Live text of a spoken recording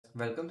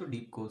welcome to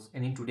Deep Course,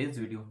 and in today's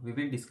video we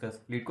will discuss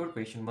LeetCode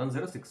question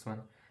 1061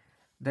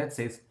 that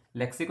says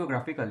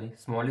lexicographically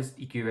smallest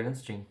equivalent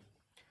string.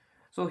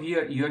 So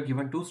here you are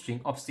given two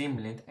strings of same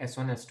length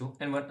s1 s2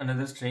 and one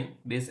another string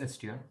base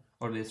str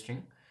or base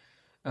string.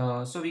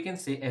 So we can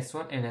say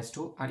s1 and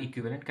s2 are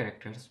equivalent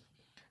characters.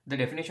 The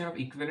definition of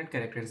equivalent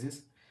characters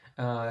is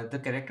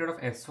the character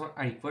of s1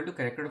 are equal to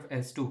character of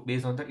s2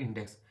 based on the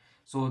index.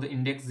 So the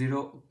index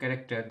 0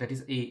 character, that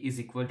is a, is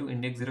equal to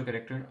index 0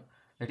 character,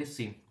 that is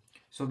c.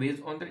 So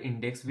based on the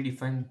index we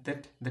define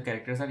that the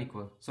characters are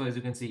equal. So as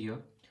you can see here,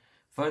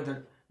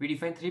 further we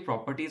define three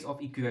properties of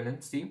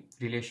equivalency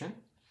relation,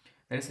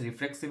 that is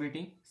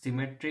reflexivity,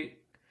 symmetry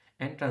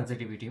and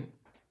transitivity.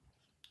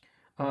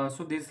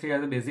 So these three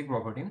are the basic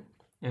property,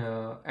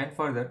 and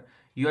further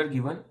you are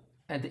given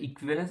the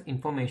equivalence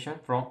information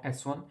from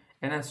s1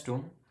 and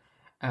s2,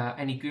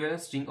 an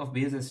equivalent string of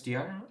base str,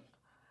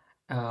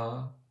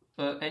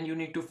 and you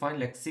need to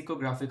find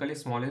lexicographically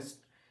smallest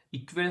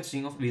equivalent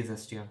string of base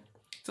str.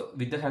 So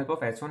with the help of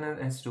s1 and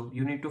s2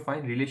 you need to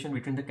find relation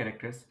between the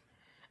characters,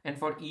 and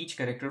for each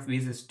character of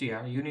base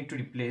str you need to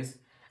replace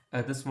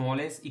the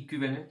smallest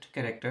equivalent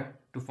character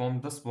to form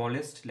the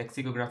smallest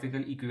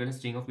lexicographical equivalent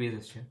string of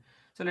base str.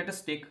 So let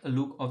us take a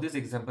look of this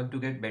example to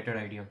get better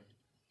idea.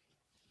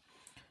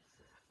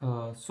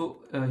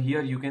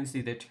 Here you can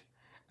see that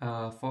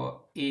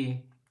for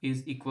a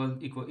is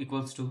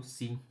equals to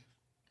c,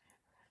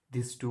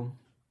 these two.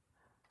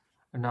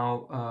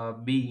 Now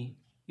b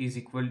is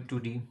equal to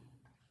d,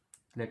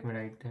 let me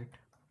write that,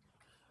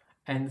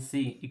 and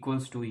c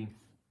equals to e.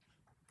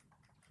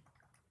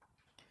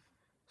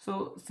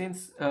 So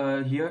since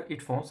here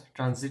it forms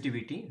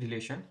transitivity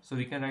relation, so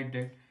we can write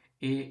that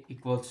a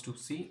equals to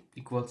c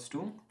equals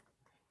to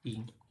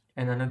e,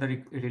 and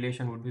another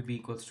relation would be b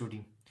equals to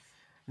d.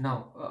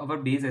 Now our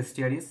base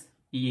str is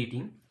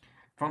e18.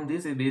 From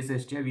this base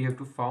str we have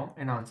to form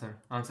an answer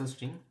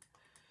string.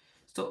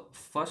 So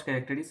first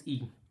character is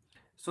e.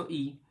 So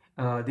e,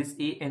 this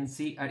a and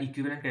c are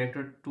equivalent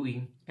character to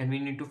e, and we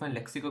need to find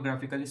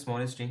lexicographically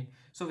smallest string.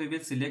 So we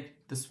will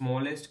select the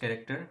smallest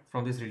character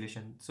from this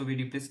relation. So we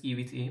replace e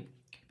with a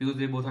because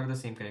they both are the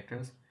same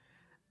characters.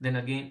 Then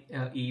again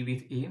e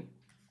with a,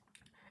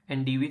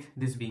 and d with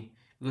this b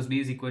because b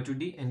is equal to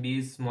d and b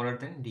is smaller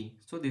than d.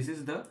 So this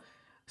is the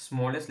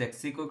smallest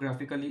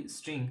lexicographically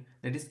string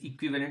that is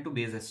equivalent to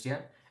base str,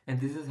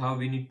 and this is how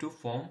we need to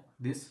form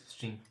this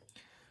string.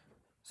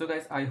 So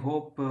guys, I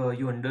hope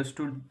you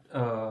understood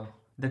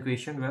the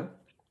question well.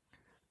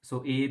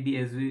 So a, b,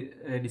 as we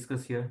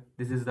discussed here,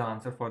 this is the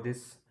answer for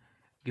this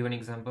given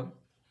example.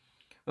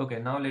 Okay,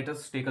 now let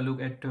us take a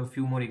look at a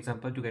few more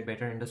examples to get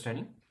better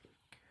understanding.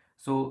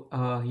 So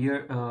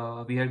here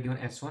we are given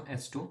s1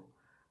 s2.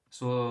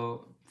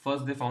 So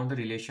first they found the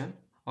relation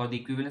or the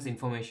equivalence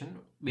information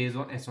based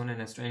on s1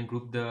 and s2 and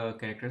group the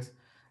characters.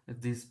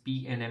 This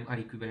p and m are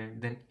equivalent,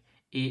 then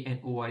a and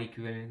o are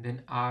equivalent,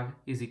 then r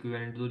is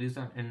equivalent to this,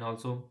 and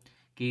also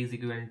k is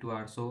equivalent to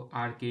r. So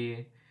r,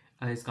 k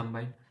is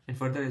combined, and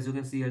further as you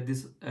can see here,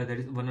 this there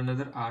is one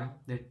another r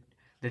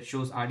that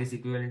shows r is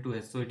equivalent to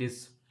s. So it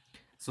is,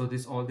 so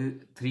this all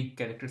the three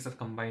characters are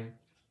combined.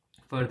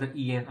 Further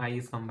e and I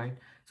is combined.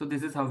 So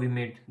this is how we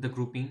made the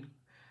grouping.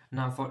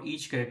 Now for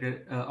each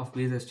character of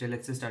base str,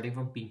 let's say starting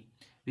from p,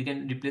 we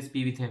can replace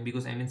p with m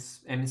because m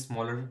is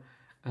smaller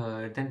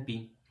than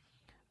p.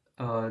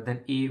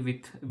 Then a will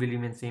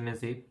remain same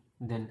as a,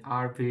 then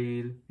r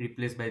will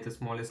replaced by the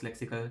smallest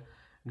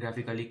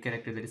lexicographically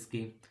character, that is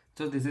k.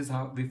 So this is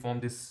how we form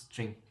this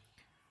string.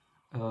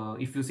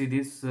 If you see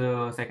this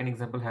second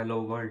example,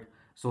 hello world,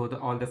 so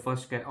all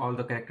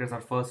the characters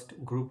are first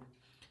grouped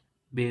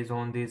based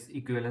on this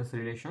equivalence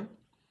relation,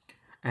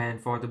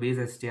 and for the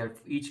base str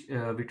each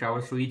we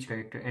traverse through each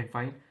character and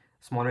find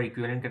smaller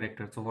equivalent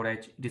character. So for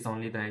h it is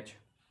only the h.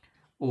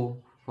 O,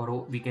 for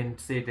o we can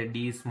say that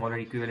d is smaller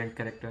equivalent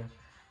character.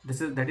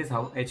 That is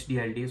how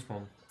HDLD is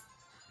formed.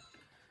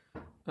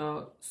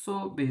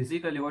 So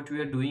basically what we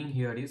are doing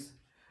here is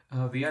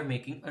we are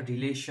making a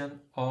relation,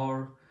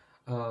 or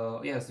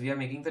yes, we are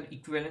making the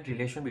equivalent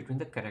relation between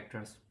the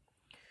characters.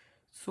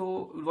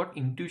 So what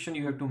intuition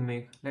you have to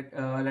make,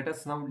 let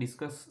us now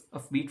discuss a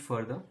bit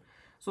further.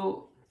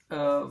 So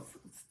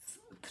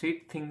three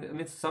things, I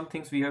mean some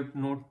things we have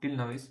noted till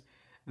now is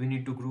we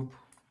need to group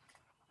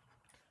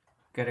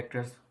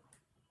characters,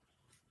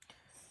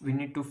 we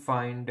need to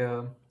find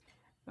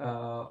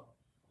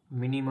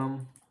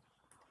minimum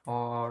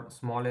or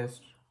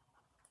smallest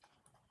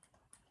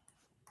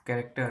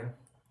character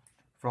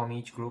from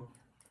each group.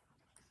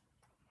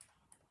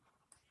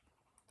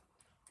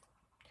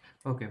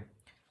 Okay,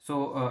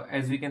 so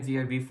as we can see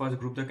here, we first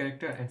group the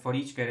character, and for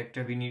each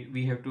character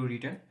we have to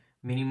return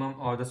minimum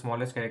or the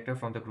smallest character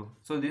from the group.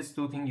 So these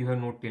two things you have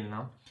noted till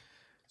now.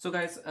 So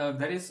guys,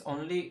 there is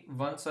only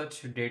one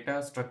such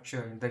data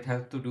structure that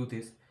helps to do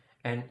this,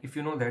 and if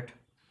you know that,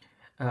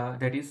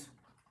 that is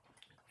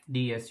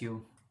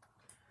DSU,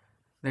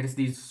 that is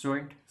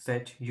disjoint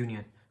set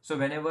union. So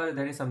whenever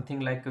there is something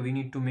like we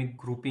need to make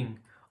grouping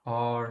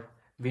or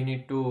we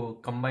need to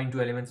combine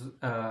two elements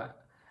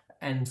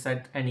and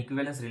set an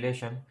equivalence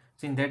relation,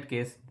 So in that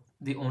case,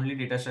 the only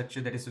data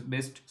structure that is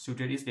best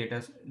suited is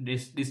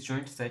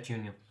disjoint set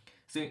union.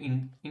 So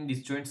in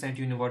disjoint set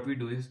union, what we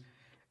do is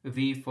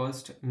we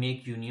first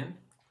make union.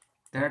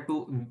 There are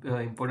two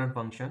important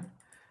functions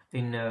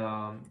in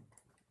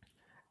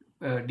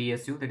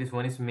DSU, that is,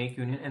 one is make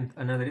union and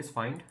another is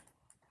find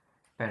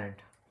parent.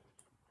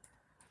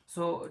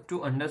 So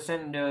to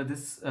understand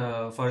this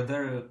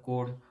further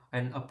code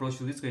and approach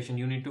to this question,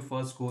 you need to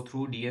first go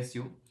through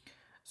DSU.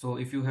 So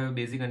if you have a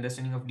basic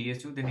understanding of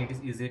DSU, then it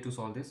is easier to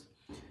solve this.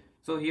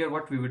 So here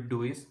what we would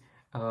do is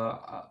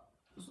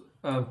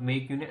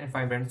make union and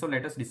find parent. So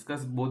let us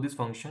discuss both this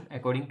function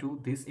according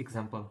to this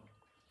example.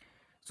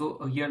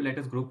 So here let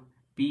us group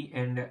P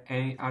and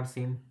A are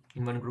same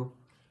in one group,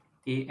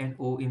 A and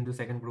O in the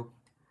second group,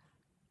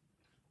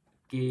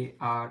 K,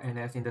 R and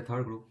S in the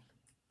third group,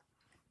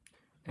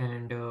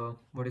 and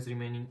what is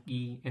remaining,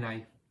 E and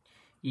I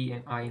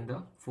in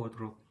the fourth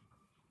group.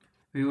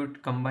 We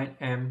would combine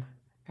M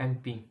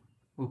and P.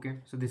 Okay,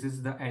 so this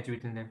is the edge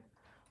between them,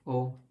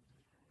 O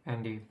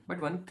and A.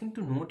 But one thing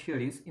to note here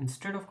is,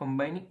 instead of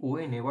combining O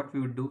and A, what we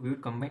would do, we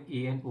would combine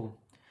A and O.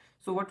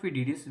 So what we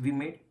did is we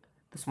made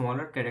the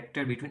smaller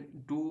character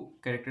between two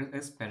characters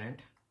as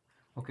parent.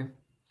 Okay,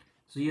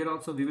 so here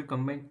also we will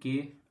combine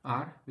K,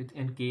 R with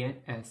and K and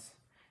S,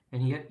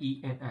 and here E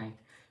and I.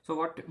 So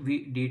what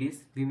we did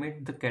is we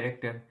made the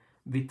character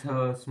with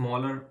a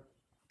smaller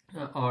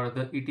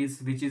which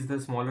is the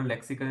smaller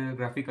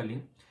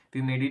lexicographically,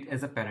 we made it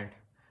as a parent.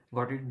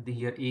 Got it?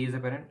 Here A is a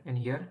parent and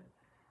here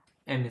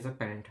M is a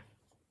parent.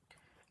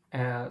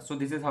 So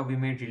this is how we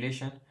made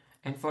relation,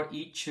 and for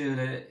each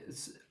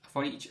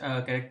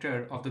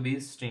character of the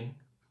base string,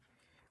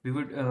 we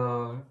would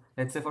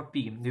let's say for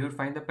P, we would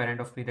find the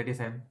parent of P, that is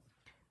M.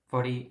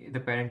 For E, the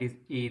parent is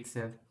A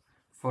itself.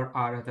 For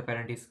R, the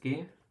parent is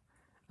K.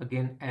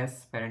 Again,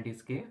 S parent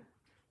is K.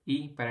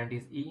 E parent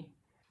is E,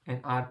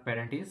 and R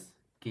parent is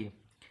K.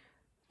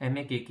 M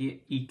A K K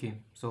E K.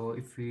 So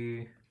if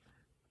we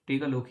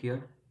take a look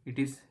here, it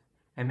is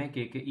M A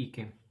K K E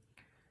K.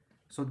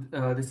 So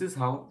this is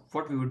how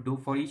what we would do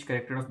for each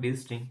character of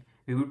base string.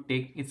 We would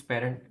take its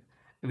parent,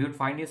 we would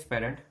find its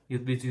parent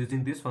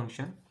using this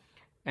function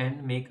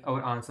and make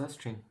our answer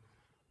string.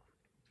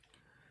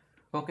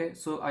 Okay,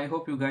 so I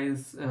hope you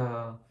guys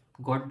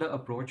got the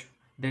approach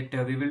that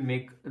we will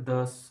make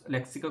the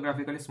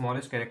lexicographically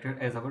smallest character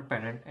as our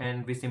parent,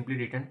 and we simply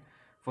return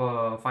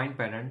for find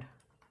parent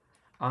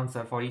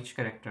answer for each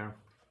character.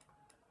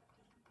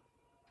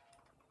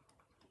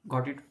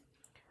 Got it?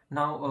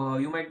 Now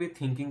you might be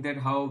thinking that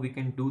how we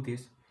can do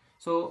this.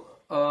 So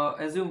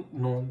as you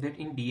know that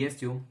in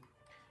DSU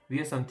we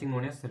have something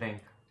known as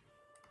rank.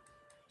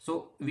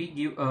 So we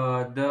give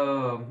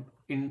so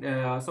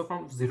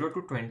from 0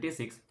 to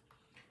 26,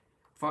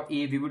 for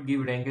A we would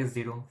give rank as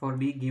 0, for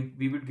B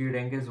we would give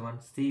rank as 1,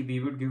 C we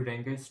would give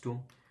rank as 2.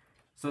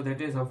 So that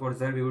is how for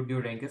Z we would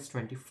give rank as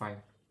 25.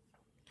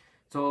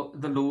 So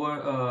the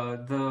lower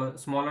the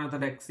smaller the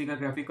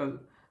lexicographical,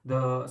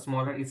 the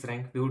smaller its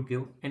rank we would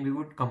give, and we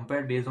would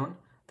compare based on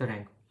the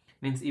rank.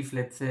 Means if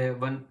let's say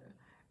one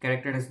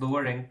character has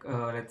lower rank,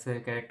 let's say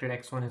character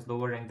x1 has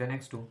lower rank than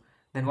x2,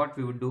 then what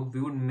we would do,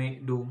 we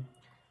would do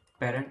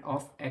parent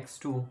of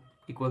x2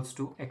 equals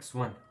to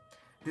x1.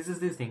 This is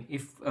this thing.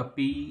 If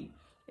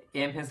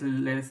M is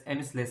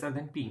lesser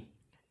than P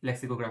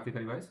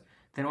lexicographically wise,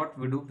 then what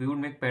we do, we would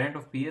make parent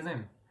of P as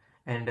M,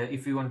 and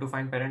if we want to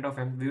find parent of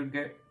M, we would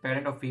get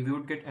parent of P, we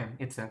would get M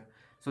itself.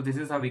 So this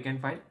is how we can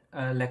find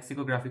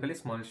lexicographically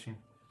small string.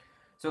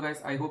 So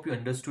guys, I hope you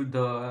understood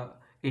the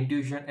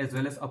intuition as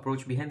well as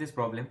approach behind this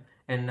problem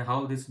and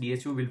how this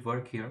DSU will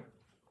work here.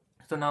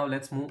 So now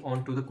let's move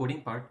on to the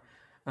coding part,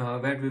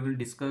 where we will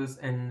discuss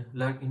and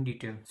learn in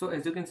detail. So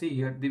as you can see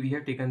here, we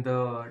have taken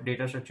the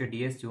data structure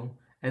DSU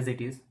as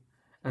it is.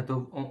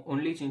 The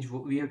only change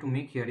we have to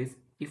make here is,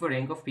 if a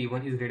rank of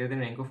P1 is greater than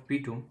rank of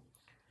P2,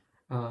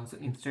 so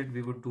instead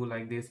we would do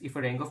like this. If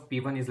a rank of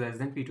P1 is less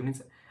than P2,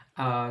 means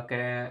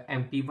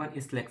P1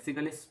 is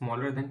lexically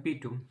smaller than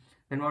P2,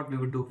 then what we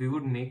would do, we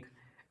would make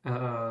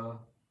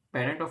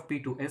parent of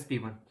P2 as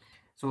P1.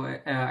 So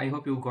I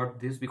hope you got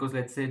this, because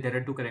let's say there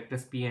are two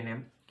characters P and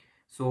M,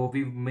 so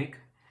we make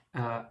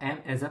M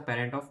as a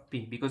parent of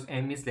P, because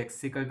M is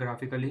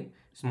lexicographically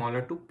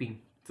smaller to P.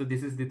 So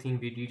this is the thing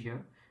we did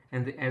here,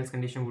 and the else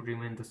condition would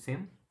remain the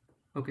same.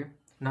 Okay,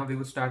 now we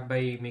will start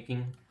by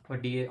making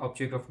a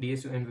object of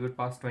DSU, and we will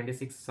pass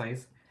 26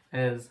 size,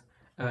 as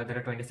there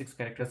are 26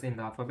 characters in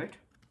the alphabet.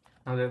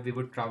 Now that we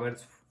would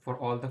traverse for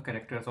all the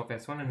characters of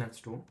S1 and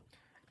S2,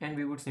 and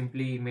we would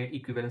simply make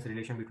equivalence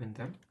relation between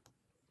them.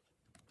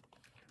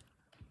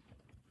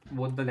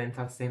 Both the lengths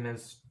are same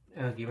as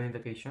given in the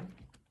question.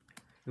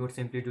 We would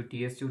simply do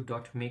DSU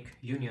dot make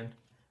union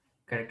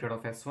character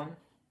of S1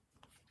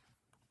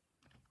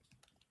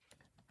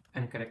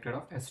 and character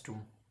of S2.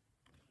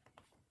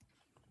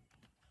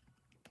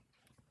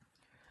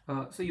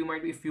 So you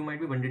might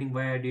be wondering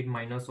why I did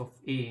minus of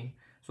A,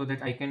 so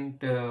that I can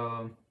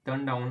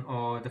turn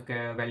down the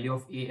value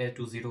of A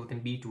to 0, then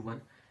B to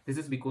 1. This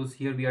is because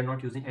here we are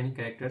not using any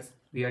characters,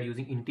 we are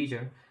using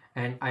integer,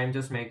 and I am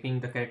just mapping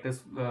the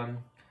characters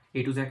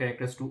A to Z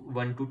characters to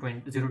 1 to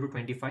 20, 0 to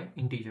 25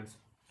 integers.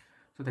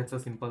 So that's a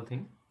simple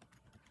thing.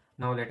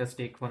 Now let us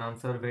take one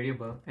answer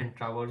variable and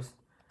traverse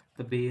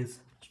the base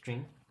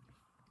string.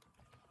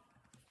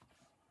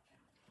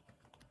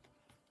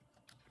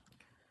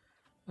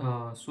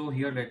 So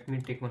here let me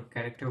take one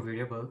character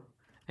variable,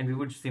 and we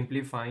would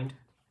simply find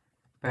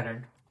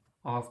parent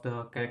of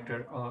the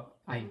character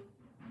I.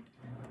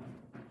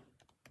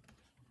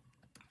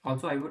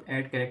 Also I would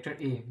add character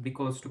A,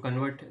 because to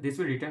convert this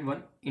will return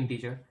one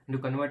integer, and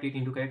to convert it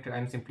into character I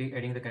am simply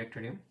adding the character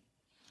A.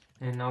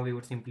 And now we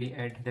would simply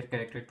add that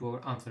character to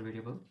our answer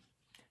variable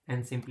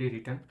and simply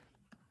return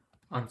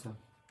answer.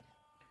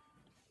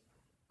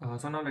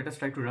 So now let us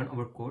try to run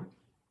our code.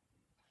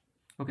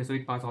 Okay, so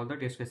it passed all the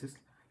test cases.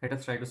 Let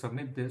us try to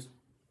submit this.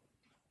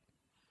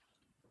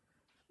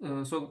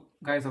 So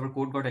guys, our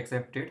code got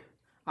accepted.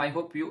 I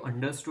hope you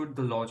understood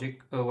the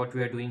logic. What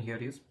we are doing here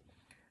is,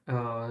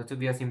 so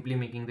we are simply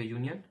making the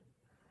union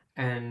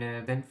and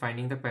then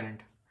finding the parent.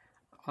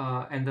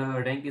 And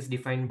the rank is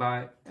defined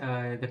by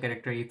the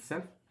character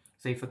itself.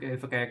 So if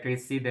a character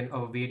is C, then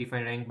we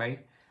define rank by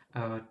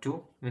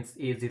 2, means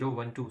A0,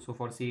 1, 2. So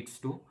for C it's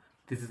 2.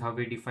 This is how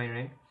we define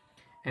rank.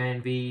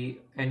 And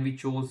we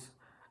chose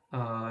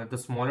the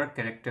smaller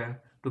character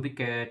to be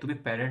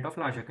parent of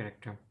larger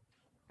character,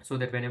 so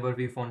that whenever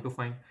we want to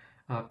find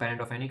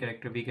parent of any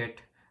character, we get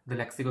the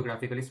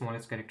lexicographically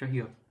smallest character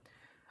here.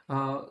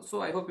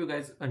 So I hope you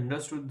guys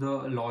understood the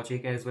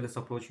logic as well as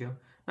approach here.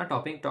 Now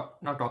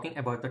talking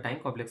about the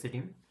time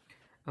complexity.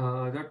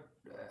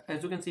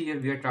 As you can see here,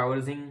 we are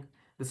traversing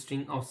the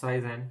string of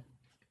size n.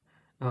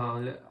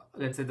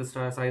 Let's say the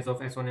size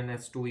of s1 and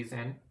s2 is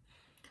n,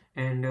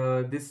 and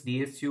this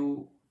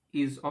DSU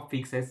is of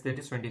fixed size, that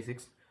is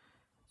 26.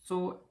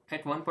 So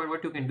at one point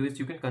what you can do is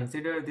you can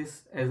consider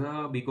this as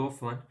a big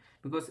of 1,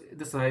 because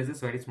the size is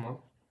very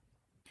small.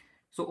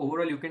 So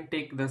overall you can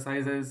take the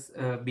size as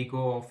big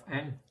O of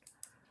n.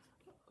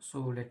 So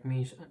let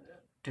me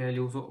tell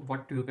you, so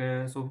what you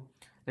can, so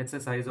let's say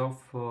size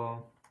of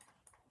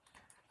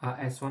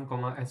s1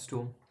 comma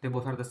s2, they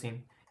both are the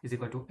same, is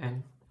equal to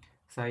n.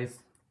 Size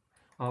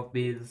of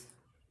base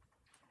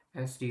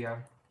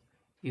str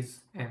is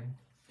n.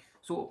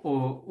 So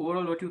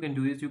overall what you can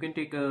do is you can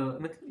take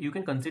you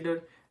can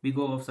consider big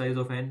O of size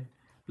of n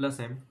plus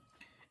m,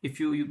 if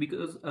you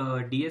because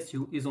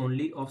DSU is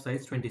only of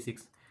size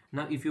 26.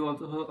 Now if you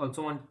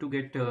also want to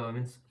get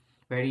means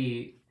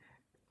very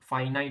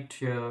finite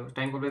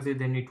time complexity,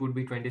 then it would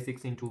be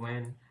 26 into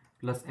n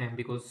plus m,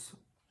 because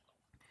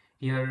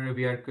here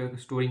we are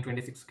storing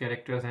 26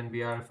 characters and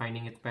we are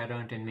finding its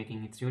parent and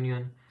making its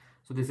union.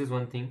 So this is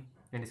one thing,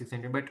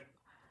 2600, but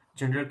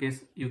general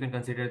case you can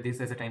consider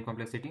this as a time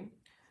complexity.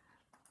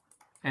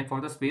 And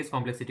for the space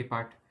complexity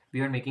part,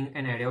 we are making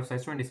an array of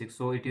size 26,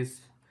 so it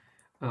is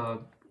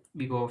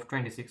big O of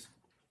 26.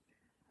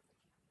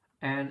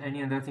 And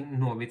any other thing,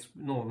 no,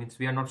 means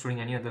we are not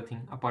storing any other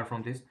thing apart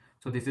from this.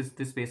 So this is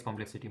the space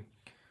complexity.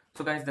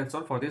 So guys, that's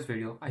all for this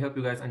video. I hope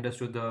you guys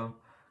understood the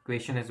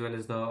question as well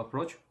as the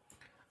approach.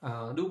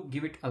 Do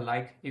give it a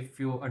like if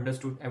you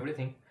understood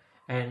everything,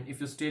 and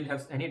if you still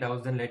have any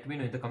doubts, then let me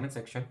know in the comment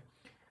section.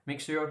 Make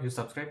sure you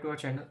subscribe to our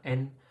channel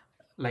and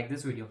like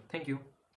this video. Thank you.